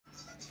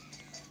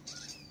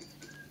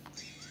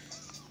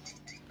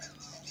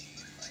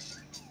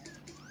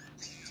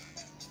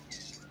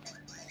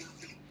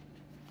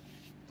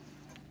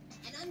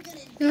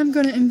And I'm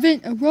gonna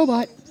invent a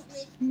robot.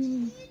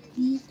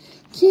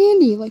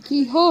 Candy, like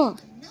hee-haw.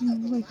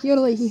 Like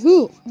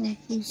yodel-hee-hoo.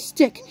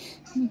 Stick.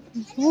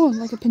 Oh,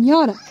 like a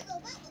piñata.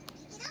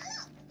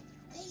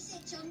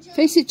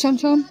 Face it,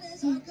 chum-chum.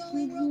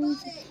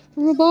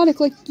 Robotic,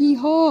 like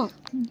hee-haw.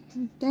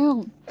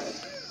 Down.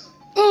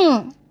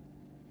 Oh,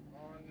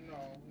 no,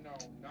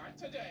 not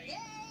today.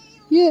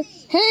 Yeah.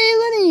 Hey,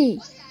 Lenny!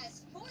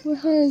 What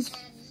has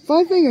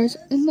 5 fingers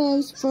and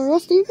those for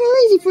Rusty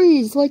Crazy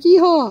Freeze, like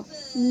hee-haw.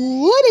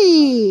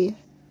 Woody!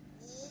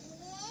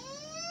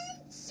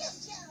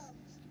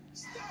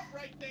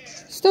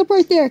 Stop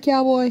right there,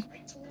 cowboy. I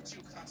told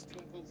you,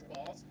 costume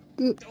goofballs.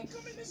 Go Don't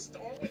come in this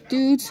store without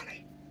dudes.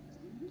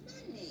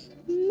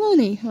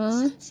 Money,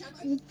 huh?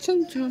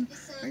 Chum Chum.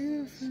 Are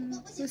you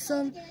with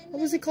some?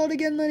 What was it called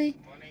again, Lenny?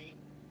 money.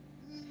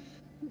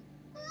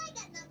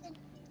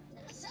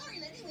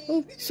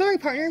 Oh, sorry,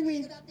 partner.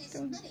 We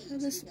don't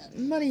have this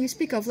money you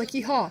speak of, like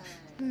hee-haw.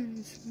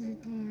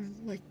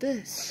 Like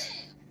this.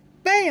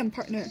 Bam,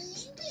 partner.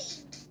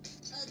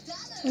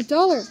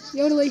 $1.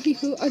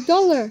 Yodel-hee-hoo.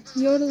 $1.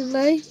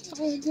 Yodel-lay.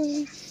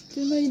 Do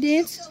the money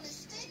dance.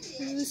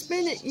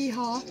 Spin it,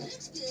 hee-haw.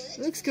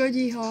 Looks good,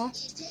 hee-haw.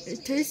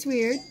 It tastes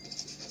weird.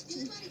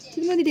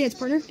 Do the money dance,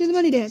 partner. Do the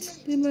money dance.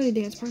 Do the money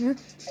dance, partner.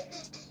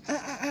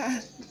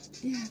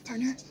 Yeah,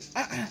 partner.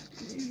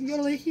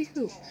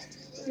 Yodel-hee-hoo.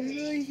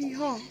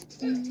 Yodel-hee-haw.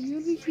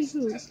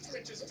 Yodel-hee-hoo.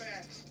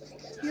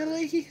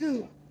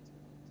 Yodel-hee-hoo.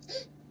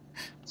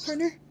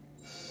 Partner.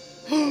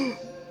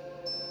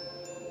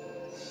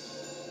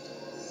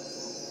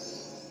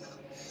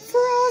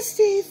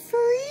 Frosty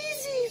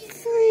Freezy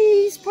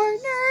Freeze,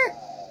 partner.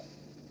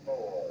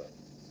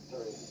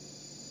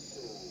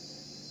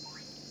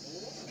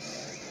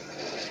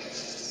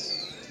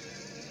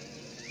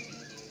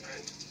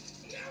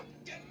 Now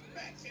get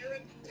back here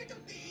and pick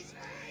up these.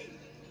 Hey,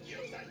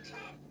 use that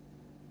cup.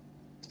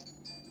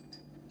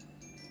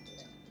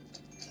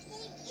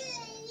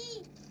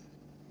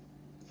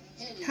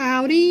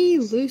 Howdy,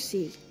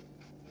 Lucy.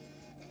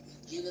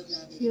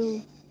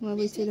 You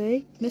lovely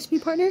today? Miss me,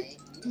 partner?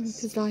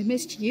 Because I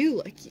missed you,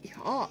 like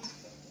hee-haw.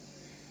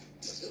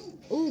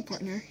 Oh,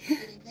 partner.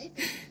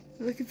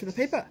 Looking for the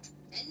paper.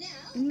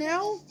 And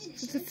now,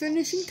 for the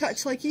finishing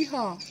touch, like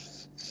hee-haw.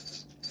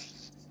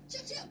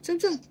 Chum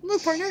Chum,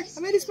 look, partner. I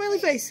made a smiley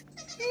face.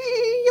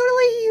 Hey,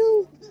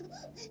 yodel-hee-hoo.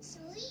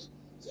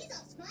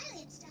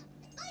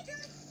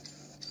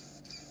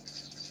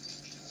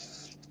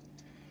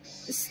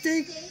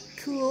 Stay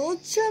cool,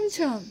 Chum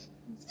Chum.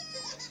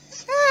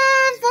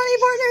 Funny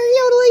partner,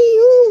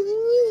 yodel-hee-hoo.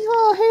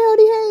 Oh,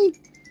 howdy, hey.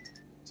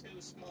 Too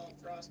small,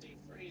 Frosty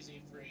Freezy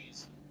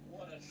Freeze.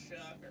 What a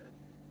shocker.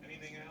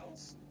 Anything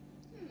else?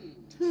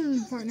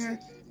 Partner.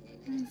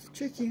 It's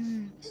tricky.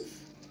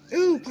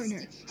 Ooh,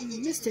 partner.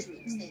 Missed it.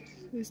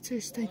 It was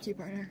just, thank you,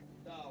 partner.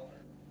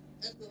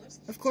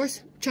 $1. Of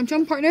course. Chum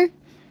Chum, partner.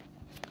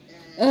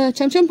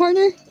 Chum Chum,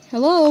 partner.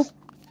 Hello.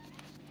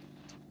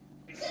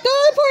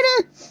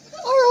 Partner!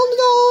 Our only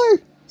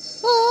 $1.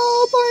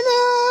 Oh,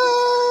 partner!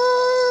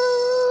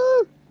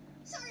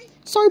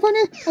 Sorry,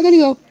 partner. I gotta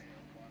go.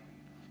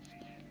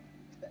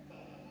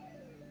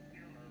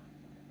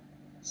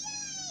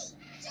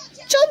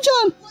 Chum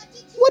Chum!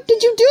 What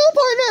did you do,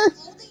 partner?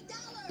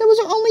 That was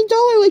our only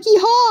 $1, like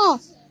hee-haw.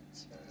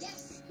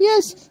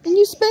 Yes, and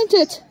you spent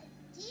it.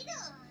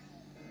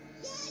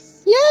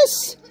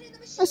 Yes!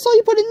 I saw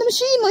you put it in the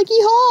machine, like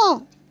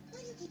hee-haw.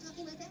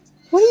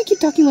 Why do you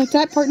keep talking like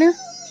that, partner?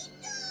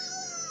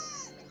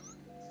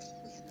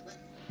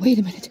 Wait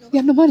a minute. We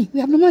have no money. We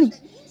have no money.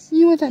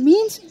 You know what that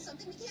means?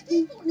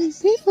 Pay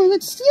for it.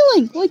 That's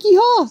stealing, like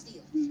hee-haw.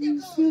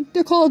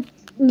 They're called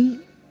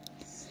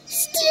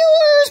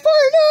stealers,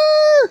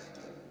 partner!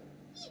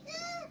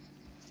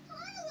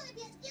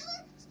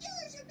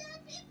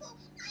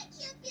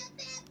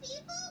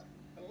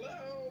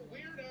 Hello,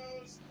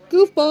 weirdos.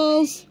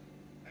 Goofballs.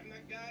 I'm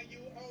the guy you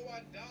owe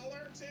 $1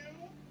 to.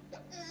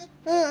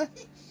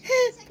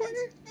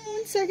 Partner,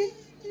 1 second.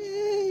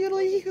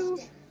 Yodel-hee-hoo.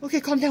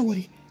 Okay, calm down,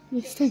 Woody.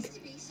 You stink.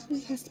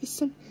 There has to be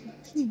some...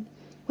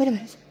 Wait a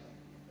minute.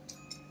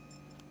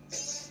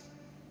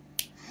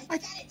 I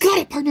got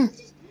it, partner!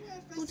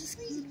 We'll just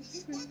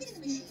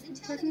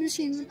back in the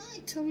machine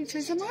until we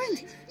change our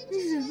mind.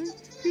 You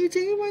change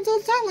your minds all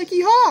the time, like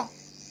hee-haw!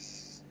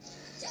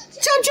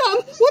 Chum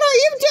Chum! What are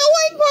you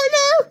doing,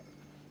 partner?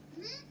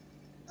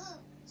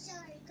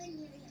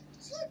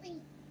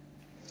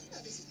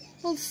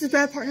 Oh, this is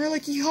bad, partner,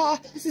 like hee-haw.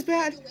 This is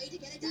bad.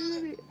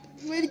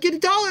 Way to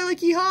get $1, like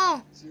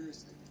hee-haw.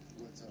 Seriously,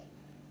 what's up?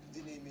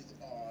 The name is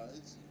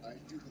Oz. I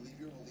do believe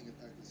you're holding a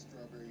pack of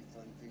strawberry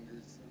fun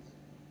fingers for me.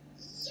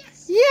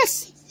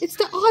 Yes! It's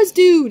the Oz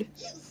dude!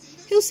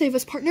 He'll save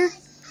us, partner.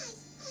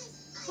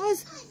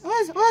 Oz,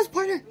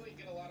 partner. Really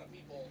get a lot of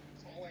people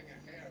calling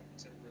ahead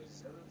to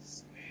reserve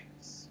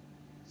snacks.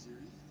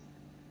 Seriously?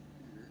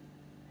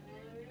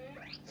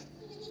 Weird.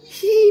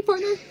 Hee,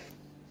 partner.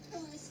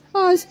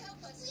 Oz,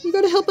 you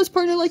gotta help us,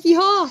 partner, like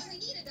hee-haw.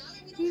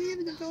 We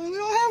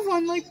don't have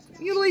one, like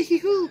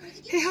yodel-hee-hoo.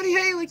 Hey, howdy,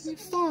 hey, like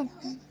song.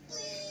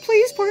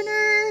 Please,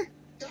 partner.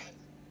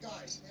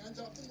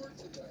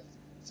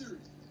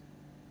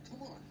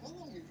 How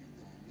long have you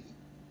known me?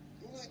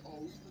 Don't I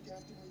always look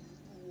after my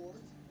youthful ward?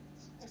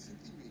 I'll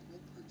simply make my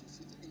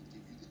purchases and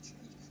give you the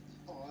change. The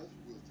Oz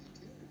will take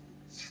care of you.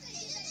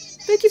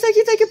 Thank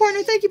you,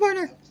 partner. Thank you,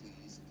 partner. Now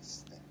please,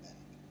 step back.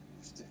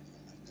 You're standing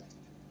on my gut.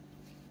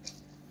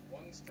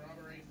 One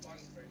strawberry fun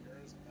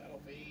fingers. That'll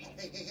be.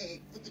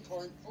 Hey, put the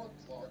car in park,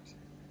 Clark.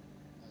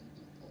 I'm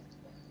impulse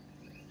buying.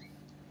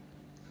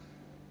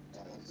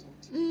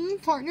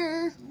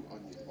 Partner. 2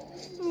 onion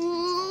balls.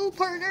 Oh,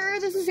 partner,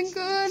 this isn't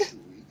good.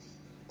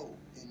 Oh,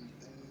 and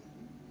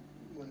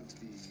one of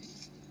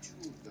these,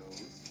 2 of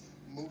those,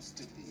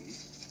 most of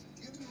these.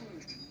 Do you have any more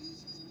of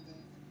these in the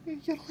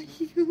back?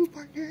 You,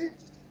 partner.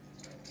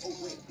 Oh,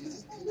 wait, is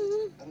it? I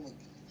don't like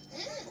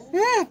these.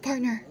 Yeah,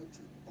 partner.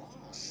 Larger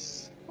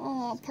box.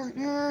 Oh,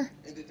 partner.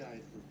 And a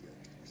Diet Fruit Beer.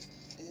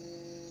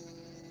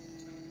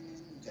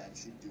 And that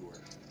should do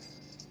her.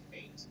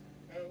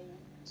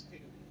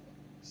 802.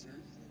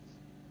 Seriously?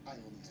 I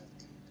only have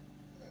 2.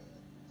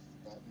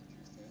 Bobby,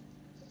 2 cents.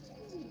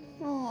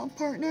 Oh,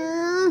 partner.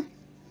 Are you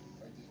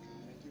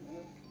gonna make it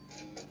work?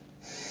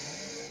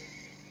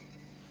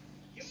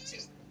 You two.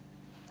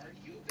 Are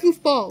you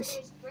Goofballs.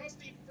 those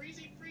frosty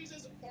freezy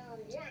freezes or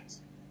what?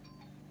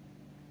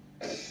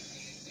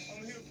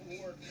 I'm here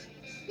for work.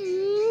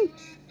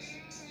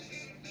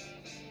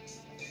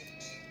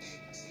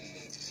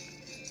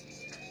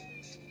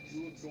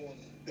 You're going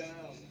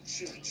down,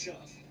 Chimmy Chump.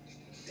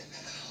 Down.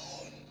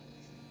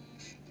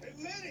 Hey,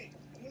 Lenny,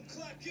 I'm gonna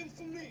clock in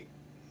for me.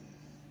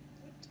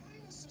 The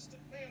time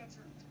assistant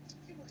manager.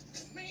 He works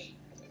for me.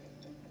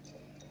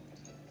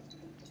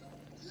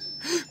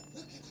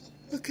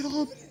 Look at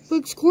all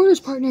Boog's quarters,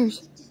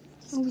 partners.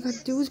 All we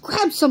gotta do is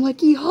grab some like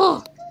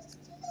yeehaw.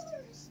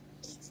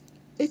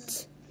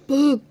 It's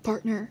Boog,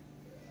 partner.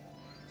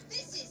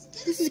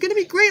 This is gonna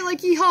be great like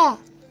yeehaw.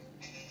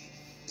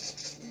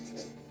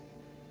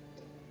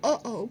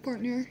 Uh-oh,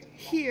 partner.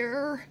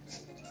 Here.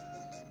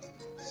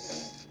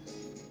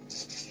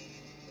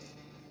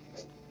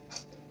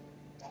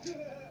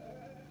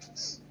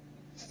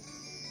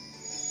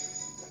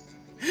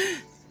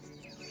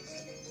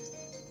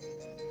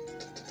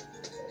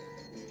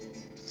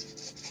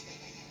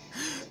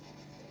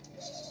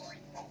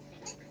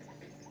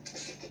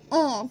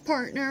 Oh,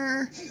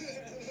 partner.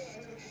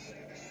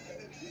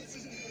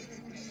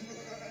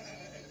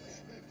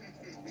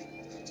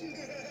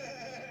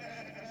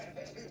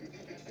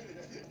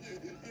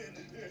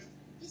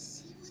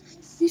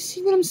 You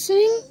see what I'm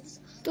saying?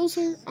 Those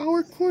are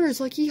our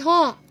quarters, like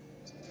yeehaw.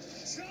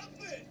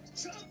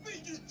 Chop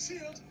it, you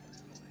chimp.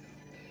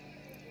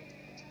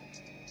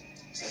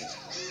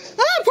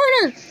 Ah,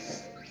 partner!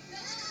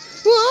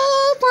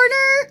 Whoa,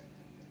 partner!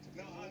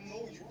 Now I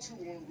know you two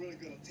weren't really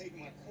gonna take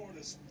my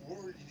quarters,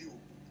 were you?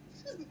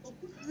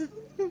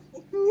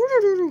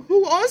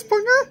 Who, us,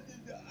 partner?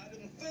 I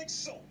didn't think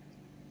so.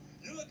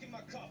 You're lucky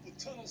my cop with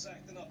tunnels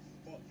acting up,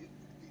 but it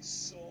would be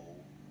so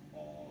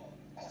odd.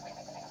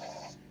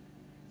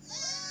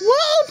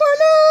 Whoa,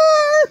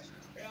 partner!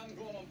 Hey, I'm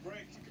going on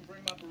break. You can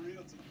bring my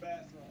burrito to the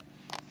bathroom.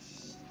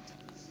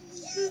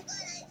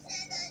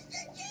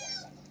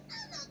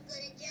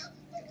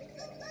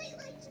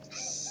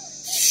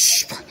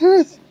 Shh,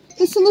 partner.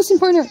 Listen,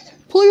 partner.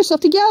 Pull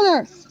yourself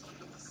together.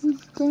 We're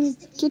going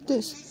to get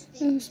this.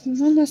 There's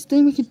one last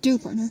thing we could do,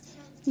 partner.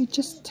 We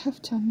just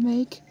have to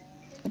make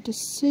a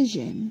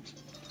decision.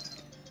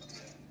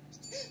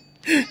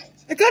 I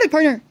got it,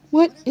 partner.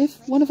 What if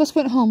one of us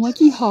went home like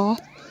yeehaw?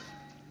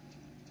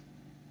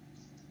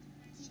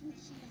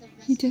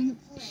 He didn't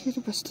hear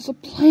the rest of the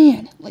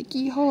plan, like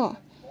yeehaw.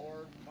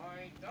 For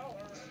my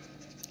dollar.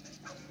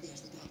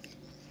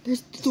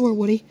 There's the door,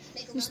 Woody.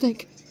 Just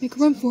think, make a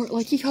run for it,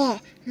 like yeehaw.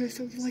 There's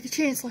like a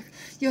chance, like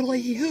yodel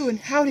hee hoo and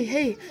howdy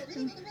hey.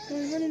 And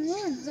run and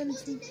run.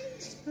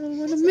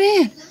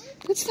 Man,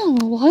 that's not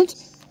what I want.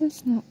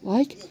 That's not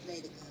like.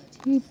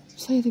 You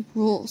play the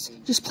rules.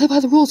 Just play by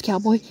the rules,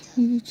 cowboy.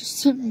 You just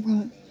sit and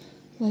run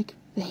like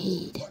the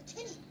Haid.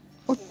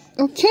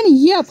 Or Kenny,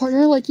 yeah,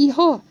 partner, like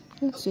yeehaw.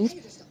 That's it.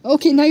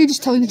 Okay, now you're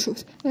just telling the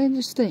truth. And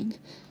just think.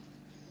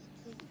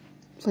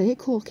 Play it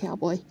cool,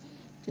 cowboy.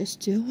 Just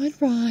do it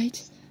right.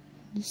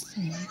 Just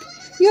think.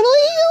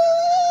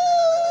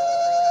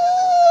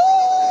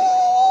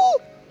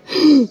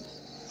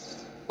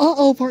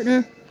 Uh-oh,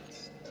 partner.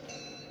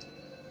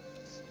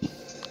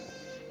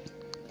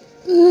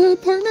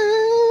 Partner.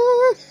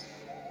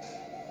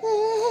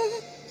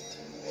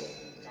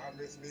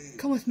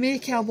 Come with me,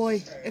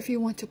 cowboy, if you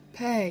want to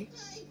pay.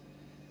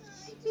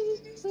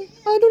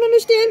 I don't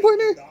understand,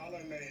 partner.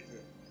 Dollar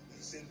major. You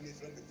sent me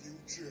from the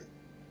future.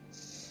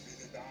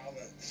 With a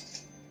dollar.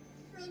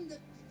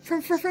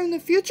 From the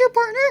future,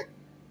 partner?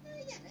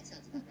 Yeah, that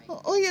sounds about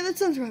right. Oh yeah, that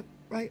sounds right.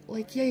 Right,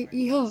 like yeah,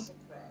 yeehaw.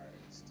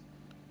 Surprised.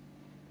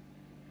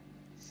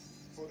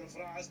 For the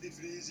frosty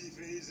freezy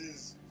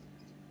freezes.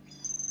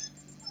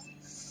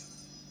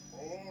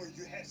 Oh,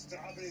 you have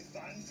strawberry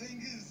fun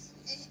fingers?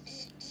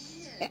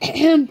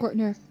 Ahem,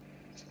 partner.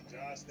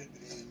 Just the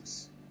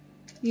dreams.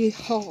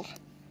 Yeehaw.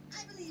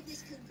 I believe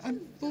this I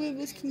believe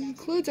this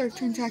concludes our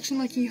transaction,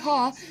 like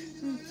yeehaw.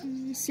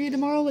 See you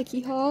tomorrow, like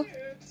yeehaw.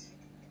 It's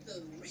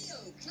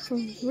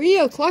 3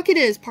 o'clock it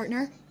is,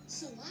 partner.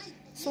 So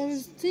I So I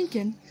was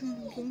thinking,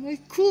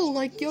 like cool,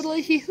 like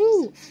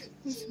Yodelay-Hee-Hoo.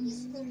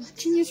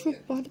 Genius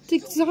robotic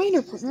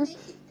designer, partner.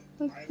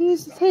 Like,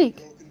 who's the think?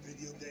 Broken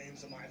video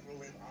games, a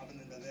microwave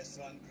oven, and a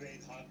restaurant-grade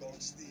hot dog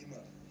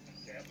steamer.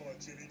 Care for a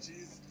chili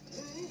cheese?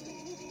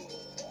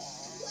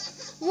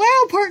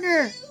 Wow,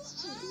 partner!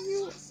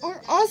 You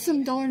are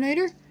awesome,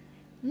 Dollarnator.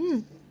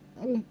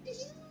 Oh.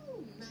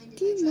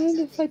 Do you mind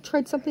if I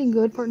tried something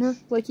good, partner?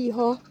 Like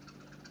Yeehaw?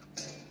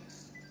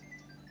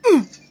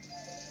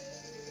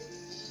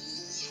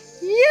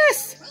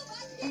 Yes!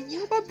 A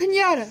robot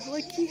pinata,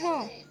 like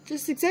Yeehaw.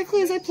 Just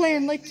exactly as I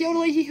planned, like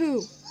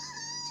Yodelay-Hee-Hoo.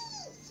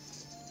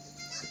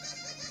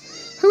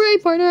 Hooray,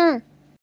 partner!